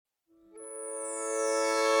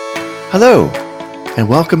Hello, and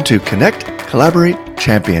welcome to Connect, Collaborate,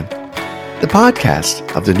 Champion, the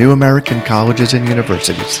podcast of the New American Colleges and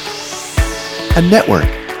Universities, a network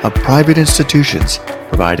of private institutions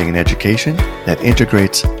providing an education that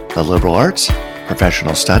integrates the liberal arts,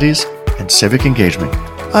 professional studies, and civic engagement.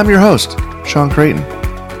 I'm your host, Sean Creighton.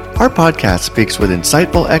 Our podcast speaks with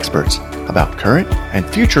insightful experts about current and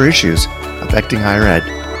future issues affecting higher ed.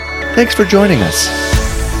 Thanks for joining us.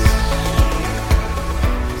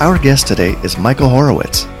 Our guest today is Michael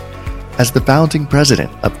Horowitz. As the founding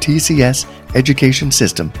president of TCS Education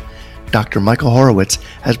System, Dr. Michael Horowitz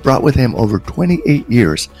has brought with him over 28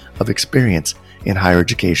 years of experience in higher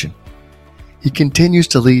education. He continues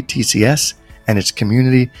to lead TCS and its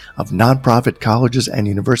community of nonprofit colleges and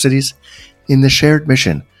universities in the shared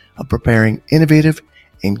mission of preparing innovative,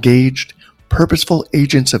 engaged, purposeful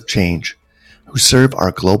agents of change who serve our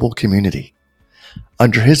global community.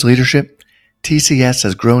 Under his leadership, TCS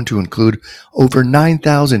has grown to include over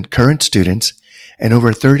 9,000 current students and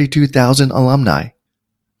over 32,000 alumni.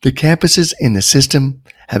 The campuses in the system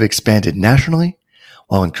have expanded nationally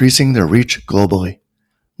while increasing their reach globally.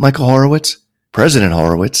 Michael Horowitz, President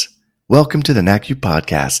Horowitz, welcome to the NACU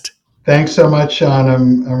podcast. Thanks so much, Sean.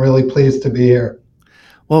 I'm really pleased to be here.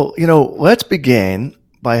 Well, let's begin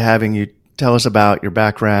by having you tell us about your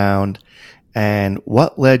background and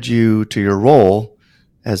what led you to your role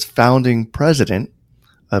as founding president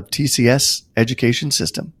of TCS Education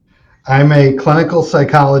System. I'm a clinical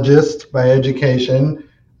psychologist by education.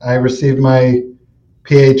 I received my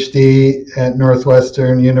PhD at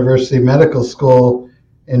Northwestern University Medical School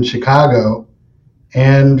in Chicago.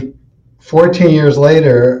 And 14 years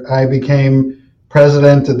later, I became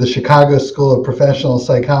president of the Chicago School of Professional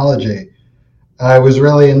Psychology. I was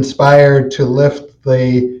really inspired to lift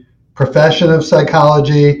the profession of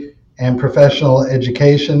psychology and professional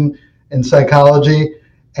education in psychology.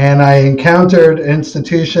 And I encountered an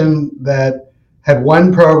institution that had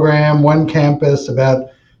one program, one campus, about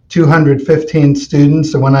 215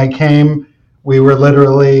 students. And when I came, we were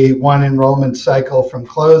literally one enrollment cycle from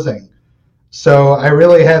closing. So I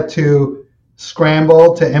really had to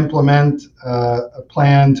scramble to implement a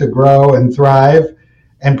plan to grow and thrive.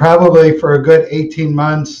 And probably for a good 18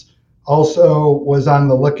 months, also was on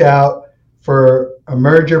the lookout for a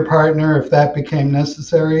merger partner if that became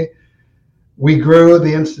necessary. We grew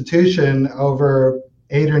the institution over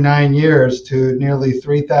 8 or 9 years to nearly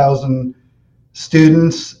 3,000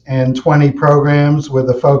 students and 20 programs with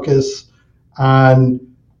a focus on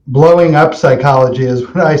blowing up psychology is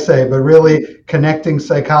what I say, but really connecting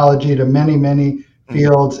psychology to many, many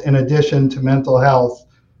fields in addition to mental health,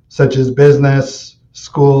 such as business,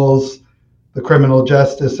 schools, the criminal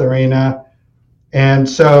justice arena. And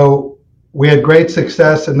so we had great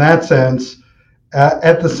success in that sense.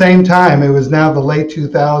 At the same time, it was now the late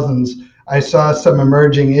 2000s, I saw some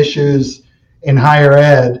emerging issues in higher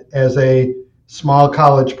ed as a small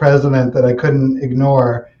college president that I couldn't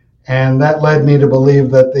ignore. And that led me to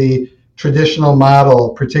believe that the traditional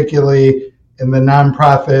model, particularly in the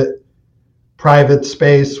nonprofit private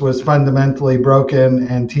space, was fundamentally broken,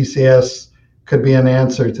 and TCS could be an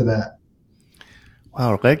answer to that.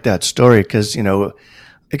 Wow, I like that story because,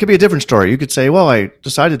 it could be a different story. You could say, well, I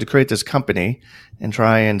decided to create this company and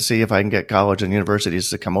try and see if I can get college and universities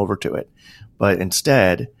to come over to it. But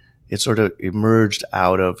instead, it sort of emerged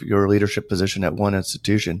out of your leadership position at one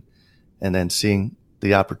institution and then seeing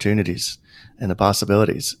the opportunities and the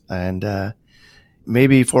possibilities. And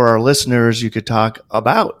maybe for our listeners, you could talk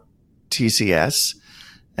about TCS.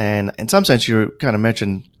 And in some sense, you kind of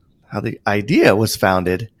mentioned how the idea was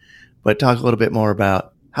founded, but talk a little bit more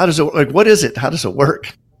about how does it work? Like, what is it? How does it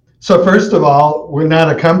work? So first of all, we're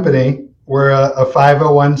not a company. We're a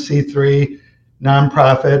 501c3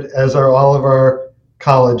 nonprofit, as are all of our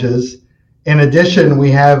colleges. In addition,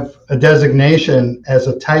 we have a designation as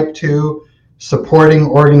a Type 2 supporting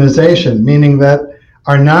organization, meaning that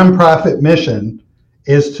our nonprofit mission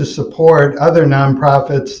is to support other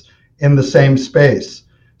nonprofits in the same space.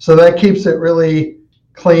 So that keeps it really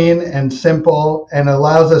clean and simple and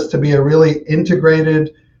allows us to be a really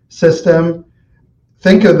integrated system.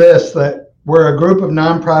 Think of this, that we're a group of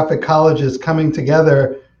nonprofit colleges coming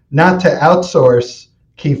together not to outsource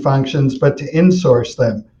key functions, but to insource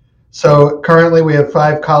them. So currently we have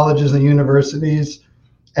 5 colleges and universities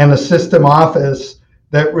and a system office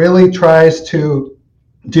that really tries to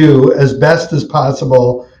do as best as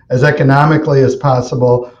possible, as economically as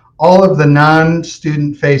possible, all of the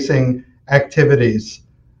non-student facing activities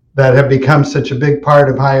that have become such a big part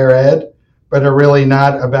of higher ed, but are really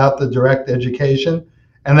not about the direct education.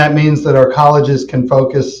 And that means that our colleges can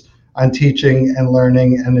focus on teaching and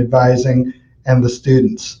learning and advising and the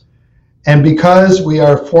students. And because we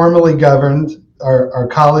are formally governed, our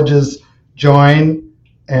colleges join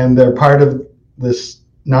and they're part of this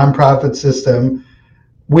nonprofit system,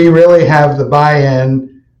 we really have the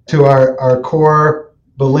buy-in to our core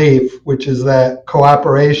belief, which is that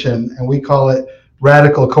cooperation, and we call it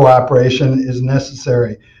radical cooperation, is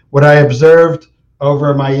necessary. What I observed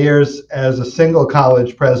over my years as a single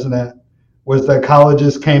college president was that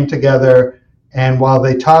colleges came together, and while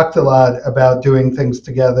they talked a lot about doing things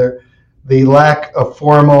together, the lack of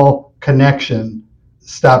formal connection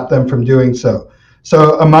stopped them from doing so.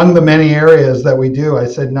 So among the many areas that we do, I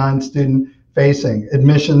said non-student facing,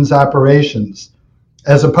 admissions operations,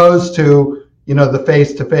 as opposed to, the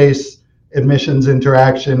face-to-face admissions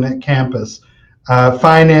interaction at campus,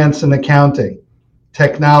 finance and accounting,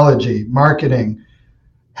 technology, marketing,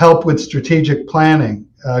 help with strategic planning,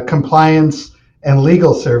 compliance and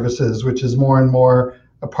legal services, which is more and more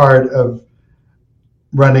a part of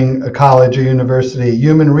running a college or university,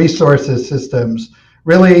 human resources systems,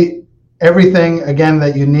 really everything, again,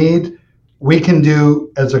 that you need, we can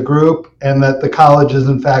do as a group, and that the colleges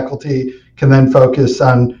and faculty can then focus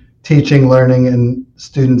on teaching, learning, and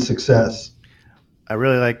student success. I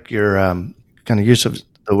really like your kind of use of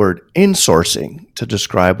the word insourcing to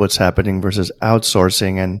describe what's happening versus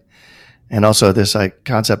outsourcing, and also this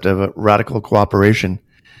concept of radical cooperation.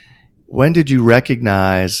 When did you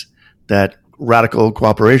recognize that radical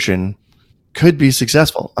cooperation could be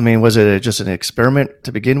successful? I mean, was it just an experiment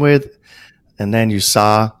to begin with, and then you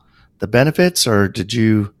saw the benefits, or did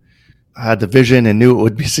you had the vision and knew it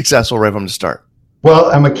would be successful right from the start?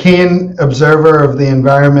 Well, I'm a keen observer of the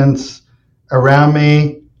environments around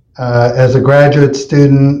me. As a graduate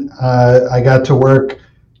student, I got to work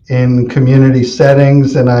in community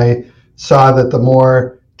settings, and I saw that the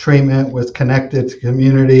more treatment was connected to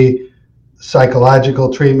community,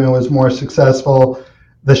 psychological treatment was more successful.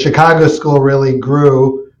 The Chicago School really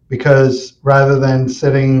grew because rather than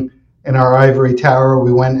sitting in our ivory tower,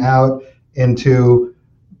 we went out into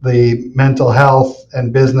the mental health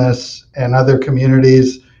and business and other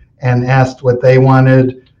communities and asked what they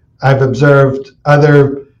wanted. I've observed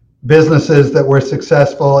other businesses that were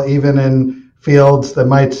successful, even in fields that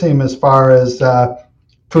might seem as far as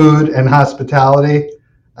food and hospitality.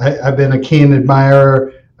 I've been a keen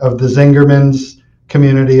admirer of the Zingerman's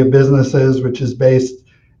community of businesses, which is based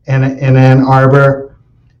in Ann Arbor.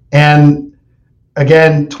 And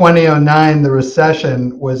again, 2009, the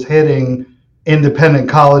recession was hitting independent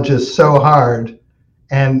colleges so hard,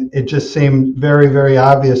 and it just seemed very, very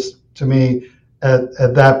obvious to me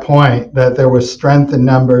at that point that there was strength in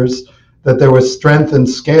numbers, that there was strength in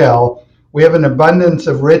scale. We have an abundance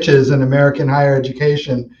of riches in American higher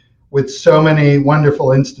education with so many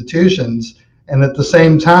wonderful institutions, and at the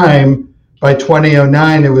same time, by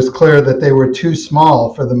 2009, it was clear that they were too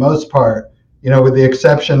small for the most part, with the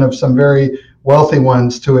exception of some very wealthy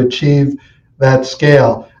ones, to achieve that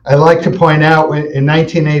scale. I'd like to point out in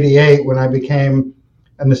 1988, when I became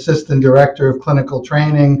an assistant director of clinical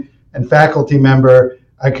training and faculty member,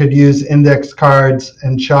 I could use index cards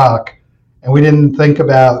and chalk. And we didn't think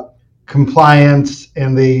about compliance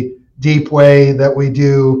in the deep way that we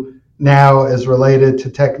do now as related to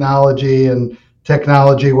technology, and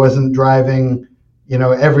technology wasn't driving,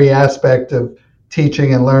 every aspect of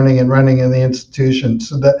teaching and learning and running in the institution.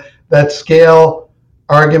 So that scale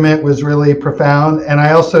argument was really profound. And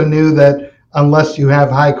I also knew that unless you have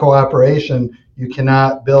high cooperation, you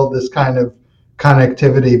cannot build this kind of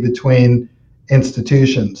connectivity between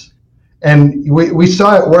institutions. And we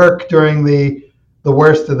saw it work during the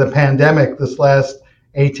worst of the pandemic this last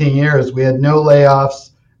 18 years. We had no layoffs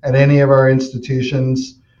at any of our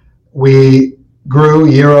institutions. We grew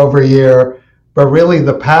year over year, but really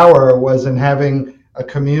the power was in having a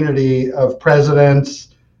community of presidents,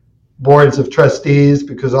 boards of trustees,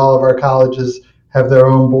 because all of our colleges have their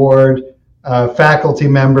own board, faculty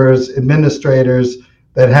members, administrators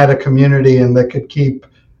that had a community and that could keep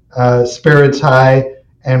spirits high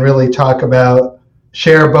and really talk about,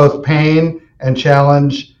 share both pain and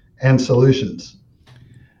challenge and solutions.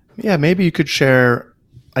 Yeah, maybe you could share,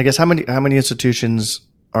 I guess, how many institutions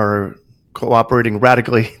are cooperating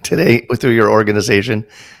radically today through your organization,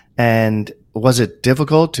 and was it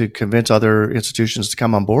difficult to convince other institutions to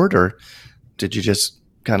come on board, or did you just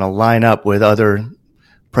kind of line up with other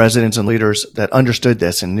presidents and leaders that understood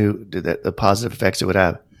this and knew that the positive effects it would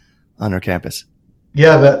have on our campus?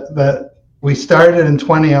 Yeah, that we started in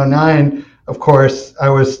 2009. Of course, I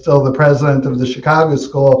was still the president of the Chicago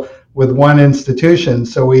School with one institution,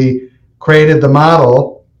 so we created the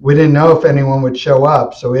model. We didn't know if anyone would show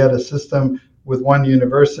up, so we had a system with one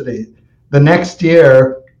university. The next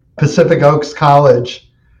year, Pacific Oaks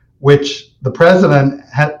College which the president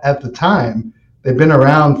had at the time, they'd been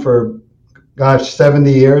around for,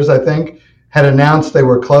 70 years, I think, had announced they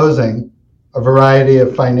were closing. A variety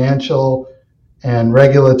of financial and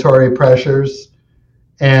regulatory pressures.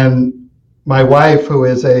 And my wife, who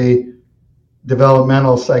is a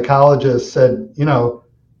developmental psychologist, said,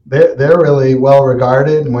 they're really well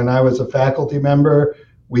regarded. And when I was a faculty member,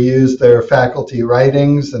 we used their faculty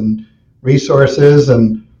writings and resources.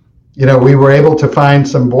 And, we were able to find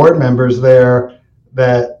some board members there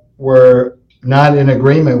that were not in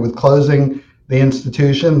agreement with closing the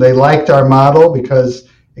institution. They liked our model because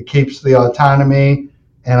it keeps the autonomy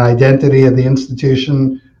and identity of the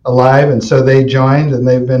institution alive. And so they joined, and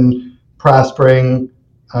they've been prospering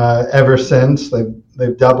ever since.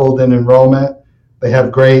 They've doubled in enrollment. They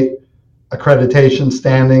have great accreditation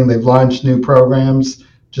standing. They've launched new programs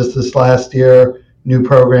just this last year, new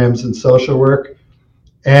programs in social work.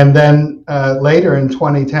 And then later in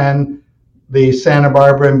 2010, the Santa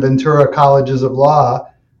Barbara and Ventura Colleges of Law,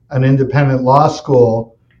 an independent law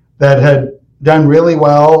school that had done really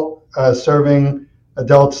well serving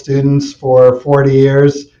adult students for 40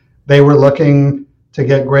 years. They were looking to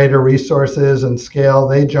get greater resources and scale.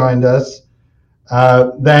 They joined us.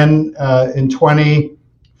 Then in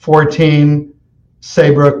 2014,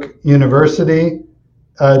 Saybrook University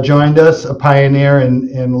joined us, a pioneer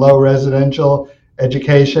in low residential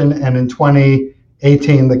education. And in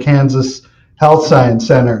 2018, the Kansas Health Science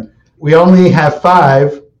Center. We only have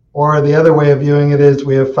 5, or the other way of viewing it is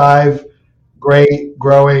we have 5 great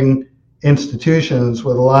growing institutions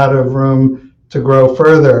with a lot of room to grow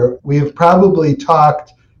further. We've probably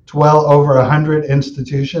talked to well over 100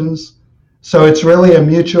 institutions. So it's really a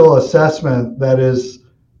mutual assessment that is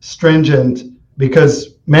stringent,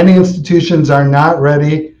 because many institutions are not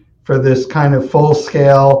ready for this kind of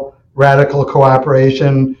full-scale radical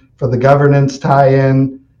cooperation, for the governance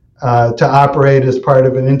tie-in, to operate as part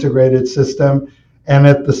of an integrated system. And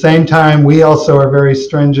at the same time, we also are very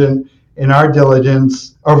stringent in our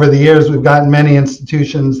diligence. Over the years, we've gotten many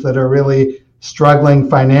institutions that are really struggling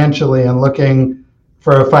financially and looking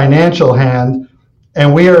for a financial hand.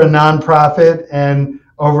 And we are a nonprofit, and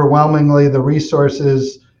overwhelmingly the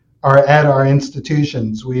resources are at our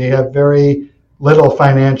institutions. We have very little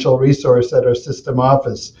financial resource at our system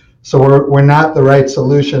office. So we're not the right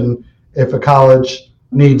solution if a college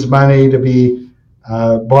needs money to be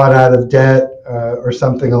bought out of debt or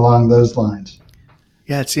something along those lines.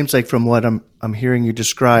 Yeah, it seems like from what I'm hearing you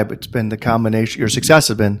describe, it's been the combination, your success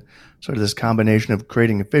has been sort of this combination of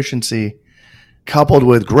creating efficiency coupled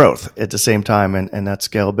with growth at the same time, and that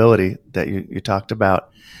scalability that you talked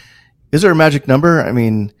about. Is there a magic number? I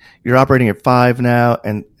mean, you're operating at 5 now,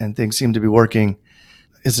 and things seem to be working.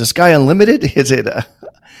 Is the sky unlimited? Is it?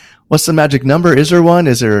 What's the magic number? Is there one?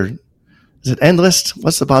 Is it endless?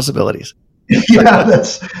 What's the possibilities? Yeah,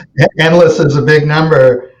 that's endless is a big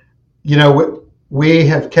number. We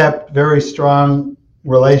have kept very strong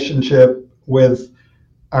relationship with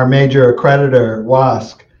our major accreditor,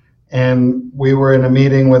 WASC, and we were in a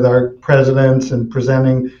meeting with our presidents and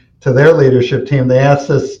presenting to their leadership team. They asked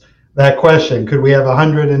us that question: could we have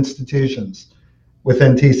 100 institutions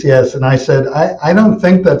within TCS? And I said, I don't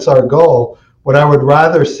think that's our goal. What I would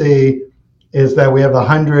rather see is that we have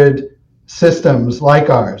 100 systems like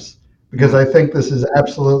ours, because I think this is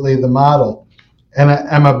absolutely the model. And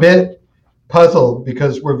I'm a bit puzzled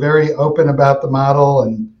because we're very open about the model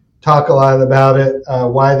and talk a lot about it,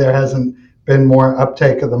 why there hasn't been more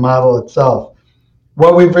uptake of the model itself.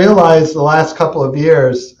 What we've realized the last couple of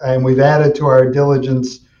years, and we've added to our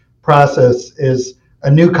diligence process, is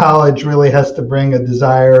a new college really has to bring a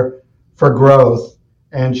desire for growth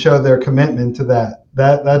and show their commitment to that.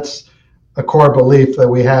 That's a core belief that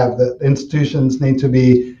we have, that institutions need to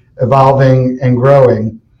be evolving and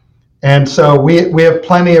growing. And so we have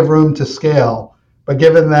plenty of room to scale. But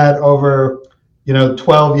given that over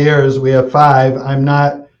 12 years we have 5, I'm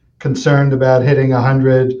not concerned about hitting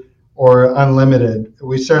 100 or unlimited.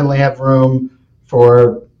 We certainly have room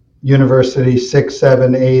for university 6,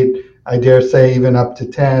 7, 8, I dare say even up to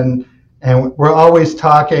 10. And we're always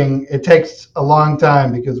talking. It takes a long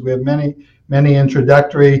time because we have many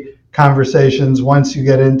introductory conversations. Once you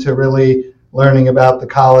get into really learning about the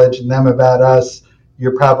college and them about us,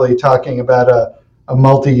 you're probably talking about a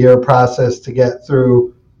multi-year process to get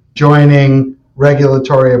through joining,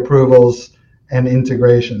 regulatory approvals, and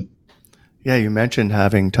integration. Yeah, you mentioned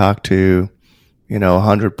having talked to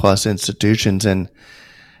 100 plus institutions, and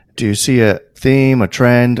do you see a theme, a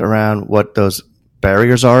trend around what those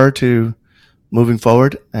barriers are to moving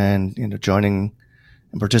forward and joining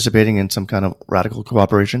and participating in some kind of radical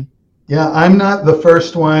cooperation? Yeah, I'm not the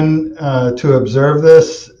first one to observe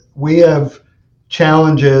this. we have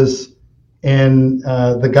challenges in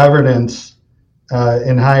the governance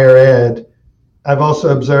in higher ed. I've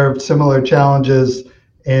also observed similar challenges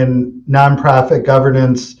in nonprofit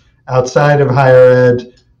governance outside of higher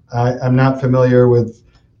ed. I'm not familiar with,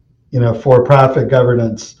 for-profit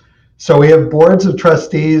governance. So we have boards of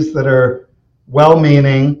trustees that are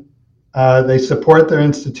well-meaning. They support their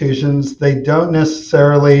institutions. They don't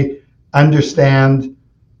necessarily understand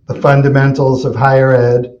the fundamentals of higher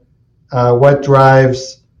ed, what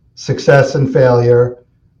drives success and failure.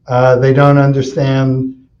 They don't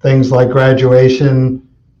understand things like graduation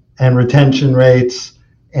and retention rates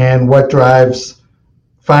and what drives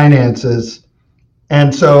finances.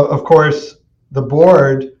 And so, of course, the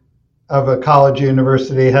board of a college or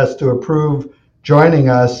university has to approve joining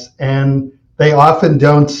us, and they often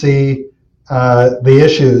don't see the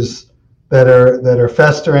issues that are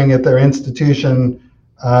festering at their institution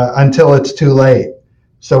until it's too late.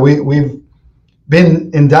 So we've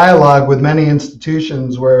been in dialogue with many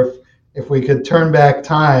institutions where if we could turn back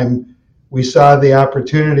time, we saw the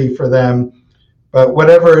opportunity for them. But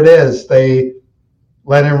whatever it is, they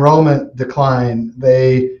let enrollment decline.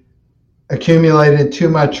 They accumulated too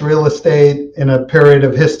much real estate in a period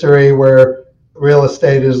of history where real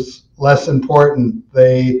estate is less important.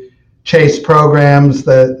 They chased programs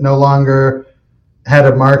that no longer had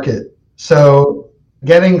a market. So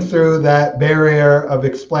getting through that barrier of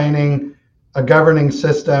explaining a governing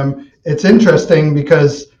system, it's interesting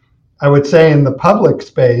because I would say in the public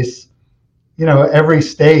space, every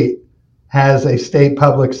state has a state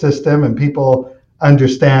public system and people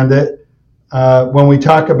understand it. When we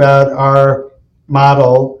talk about our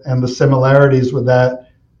model and the similarities with that,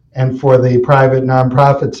 and for the private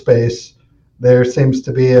nonprofit space, there seems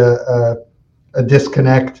to be a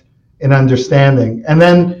disconnect in understanding. And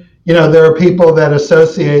then, there are people that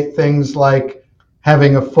associate things like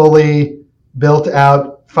having a fully built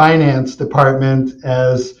out finance department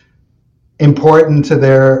as important to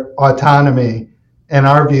their autonomy. And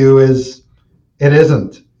our view is it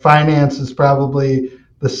isn't. Finance is probably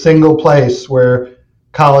the single place where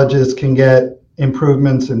colleges can get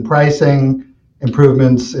improvements in pricing,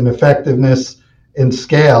 improvements in effectiveness, in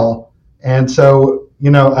scale. And so,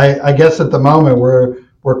 I guess at the moment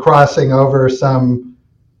we're crossing over some,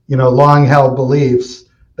 long-held beliefs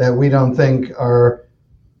that we don't think are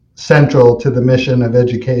central to the mission of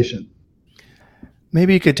education.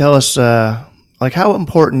 Maybe you could tell us, how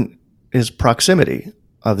important is proximity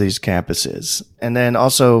of these campuses? And then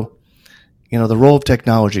also, the role of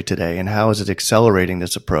technology today, and how is it accelerating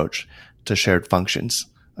this approach to shared functions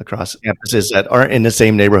across campuses that aren't in the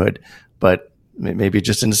same neighborhood, but maybe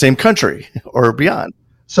just in the same country or beyond?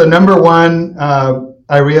 So number one,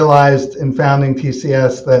 I realized in founding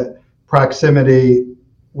TCS that proximity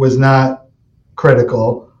was not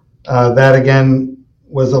critical. That again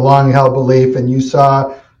was a long-held belief, and you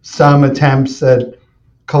saw some attempts at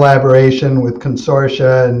collaboration with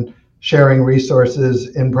consortia and sharing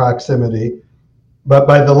resources in proximity. But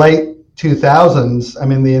by the late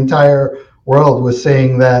 2000s, the entire world was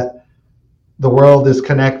seeing that the world is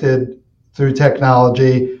connected through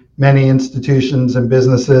technology. Many institutions and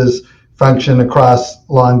businesses function across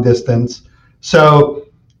long distance. So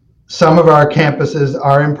some of our campuses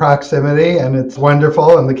are in proximity, and it's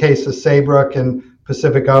wonderful. In the case of Saybrook and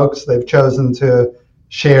Pacific Oaks, they've chosen to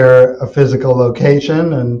share a physical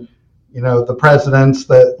location, and the presidents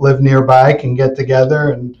that live nearby can get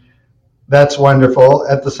together, and that's wonderful.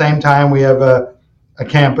 At the same time, we have a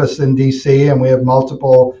campus in DC, and we have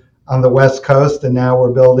multiple on the West Coast, and now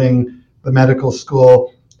we're building the medical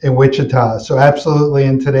school in Wichita. So absolutely,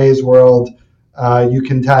 in today's world, you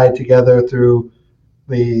can tie it together through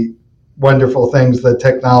the wonderful things that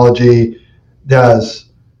technology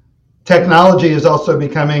does. Technology is also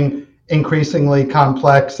becoming increasingly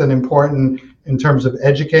complex and important in terms of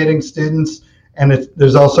educating students, and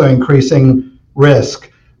there's also increasing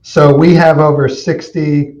risk. So we have over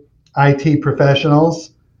 60 IT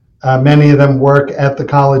professionals. Many of them work at the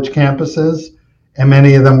college campuses, and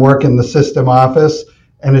many of them work in the system office.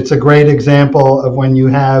 And it's a great example of when you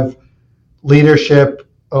have leadership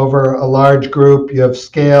over a large group, you have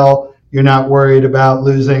scale, you're not worried about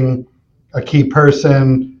losing a key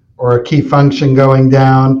person or a key function going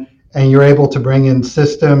down, and you're able to bring in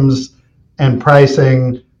systems and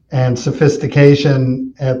pricing and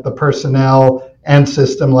sophistication at the personnel and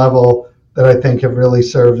system level that I think have really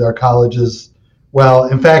served our colleges well.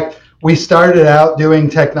 In fact, we started out doing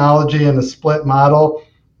technology in a split model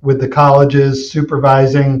with the colleges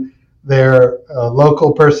supervising their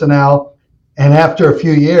local personnel. And after a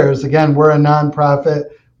few years, again, we're a nonprofit.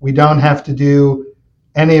 We don't have to do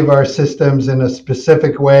any of our systems in a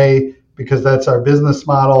specific way because that's our business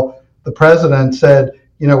model. The president said,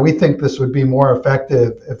 we think this would be more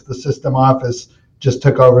effective if the system office just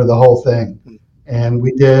took over the whole thing. And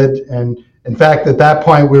we did. And in fact, at that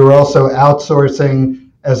point, we were also outsourcing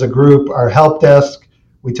as a group our help desk.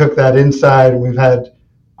 We took that inside, and we've had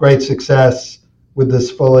great success with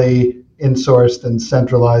this fully insourced and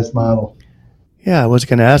centralized model. Yeah, I was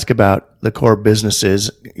going to ask about the core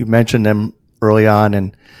businesses. You mentioned them early on,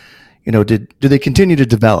 and do they continue to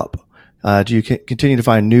develop? Do you continue to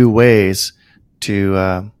find new ways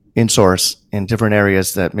to insource in different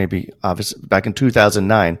areas that maybe, obviously, back in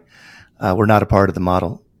 2009, were not a part of the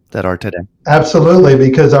model that are today? Absolutely,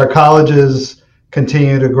 because our colleges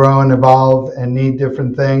continue to grow and evolve and need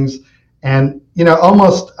different things. And,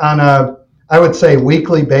 almost on a, I would say,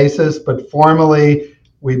 weekly basis, but formally,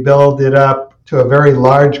 we build it up to a very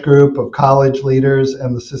large group of college leaders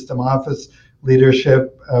and the system office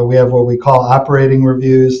leadership. We have what we call operating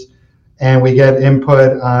reviews, and we get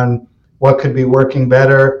input on what could be working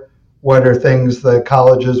better, what are things that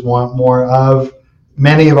colleges want more of.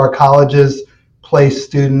 Many of our colleges place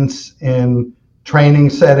students in training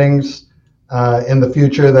settings. In the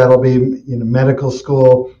future, that'll be medical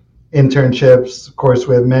school internships. Of course,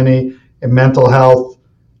 we have many in mental health,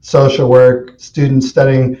 social work, students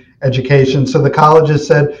studying education. So the colleges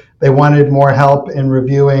said they wanted more help in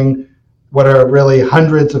reviewing what are really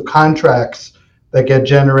hundreds of contracts that get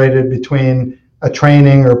generated between a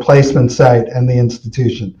training or placement site and the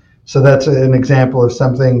institution. So that's an example of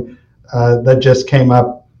something that just came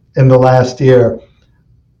up in the last year.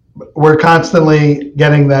 We're constantly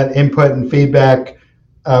getting that input and feedback,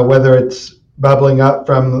 whether it's bubbling up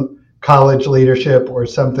from college leadership or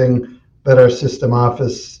something that our system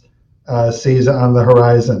office sees on the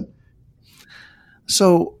horizon.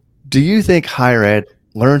 So do you think higher ed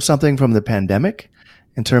learned something from the pandemic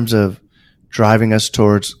in terms of driving us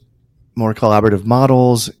towards more collaborative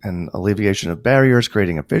models and alleviation of barriers,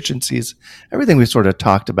 creating efficiencies, everything we sort of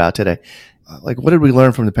talked about today? What did we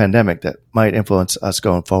learn from the pandemic that might influence us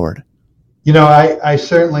going forward? I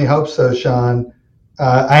certainly hope so, Sean.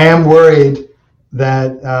 I am worried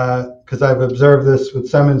that, because I've observed this with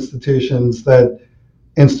some institutions, that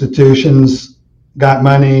institutions got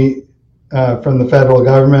money from the federal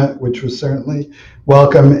government, which was certainly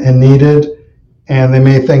welcome and needed, and they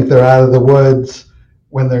may think they're out of the woods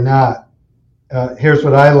when they're not. Here's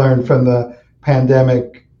what I learned from the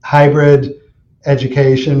pandemic. Hybrid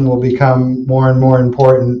education will become more and more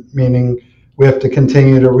important, meaning we have to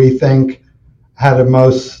continue to rethink how to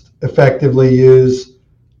most effectively use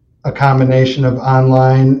a combination of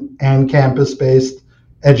online and campus-based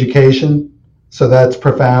education. So that's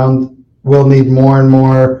profound. We'll need more and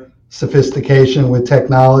more sophistication with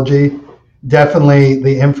technology. Definitely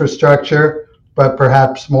the infrastructure, but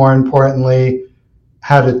perhaps more importantly,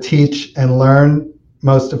 how to teach and learn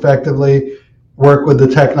most effectively, work with the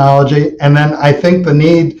technology. And then I think the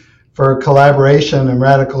need for collaboration and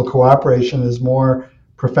radical cooperation is more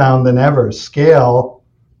profound than ever. Scale.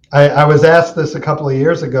 I was asked this a couple of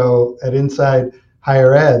years ago at Inside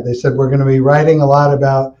Higher Ed. They said, we're going to be writing a lot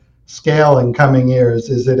about scale in coming years.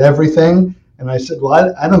 Is it everything? And I said,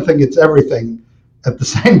 well, I don't think it's everything. At the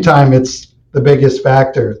same time, it's the biggest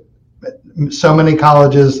factor. So many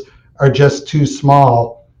colleges are just too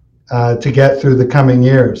small to get through the coming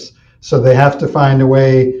years. So they have to find a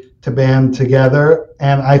way to band together.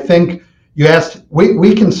 And I think you asked,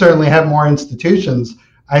 we can certainly have more institutions.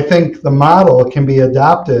 I think the model can be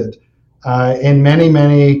adopted in many,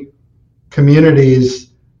 many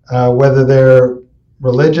communities, whether they're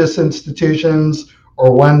religious institutions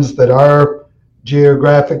or ones that are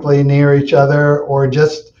geographically near each other or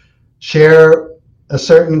just share a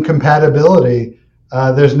certain compatibility.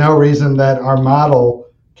 There's no reason that our model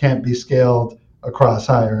can't be scaled across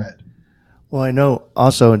higher ed. Well, I know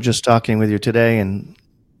also just talking with you today and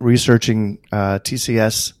researching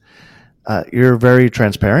TCS, you're very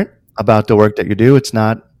transparent about the work that you do. It's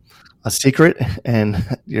not a secret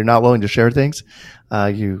and you're not willing to share things.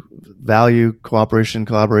 You value cooperation,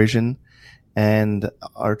 collaboration, and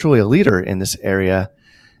are truly a leader in this area.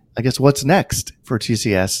 I guess what's next for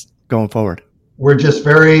TCS going forward? We're just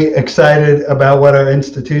very excited about what our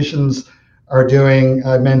institutions are doing.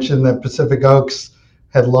 I mentioned that Pacific Oaks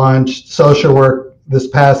had launched social work this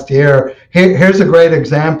past year. Here's a great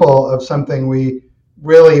example of something we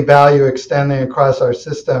really value extending across our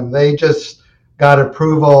system. They just got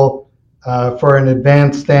approval for an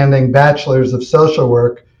advanced standing bachelor's of social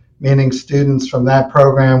work, meaning students from that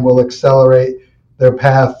program will accelerate their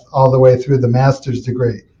path all the way through the master's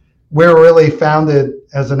degree. We're really founded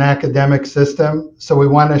as an academic system, so we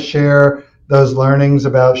want to share those learnings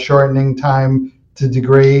about shortening time to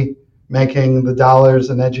degree, making the dollars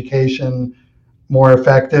in education more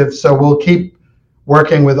effective. So we'll keep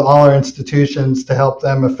working with all our institutions to help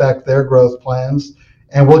them affect their growth plans.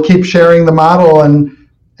 And we'll keep sharing the model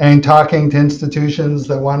and talking to institutions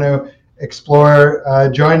that want to explore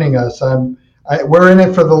joining us. We're in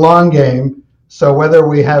it for the long game. So whether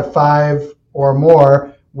we have 5 or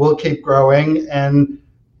more, we'll keep growing. And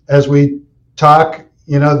as we talk,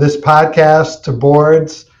 this podcast to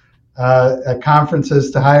boards, at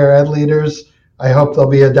conferences to higher ed leaders, I hope there'll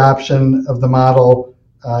be adoption of the model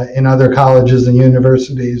in other colleges and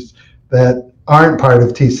universities that aren't part of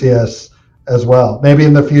TCS as well. Maybe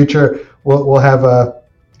in the future, we'll have a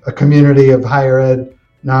community of higher ed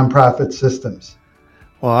nonprofit systems.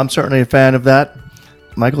 Well, I'm certainly a fan of that.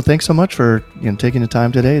 Michael, thanks so much for taking the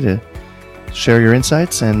time today to share your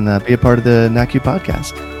insights and be a part of the NACU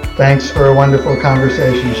podcast. Thanks for a wonderful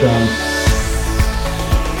conversation, Sean.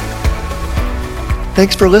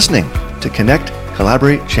 Thanks for listening to Connect,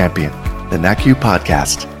 Collaborate, Champion, the NACU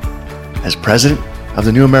podcast. As president of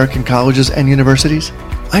the New American Colleges and Universities,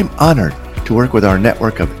 I'm honored to work with our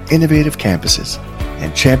network of innovative campuses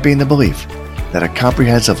and champion the belief that a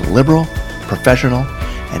comprehensive liberal, professional,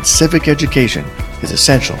 and civic education is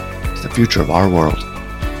essential to the future of our world.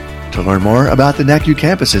 To learn more about the NACU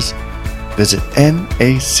campuses, visit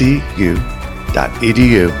nacu.edu.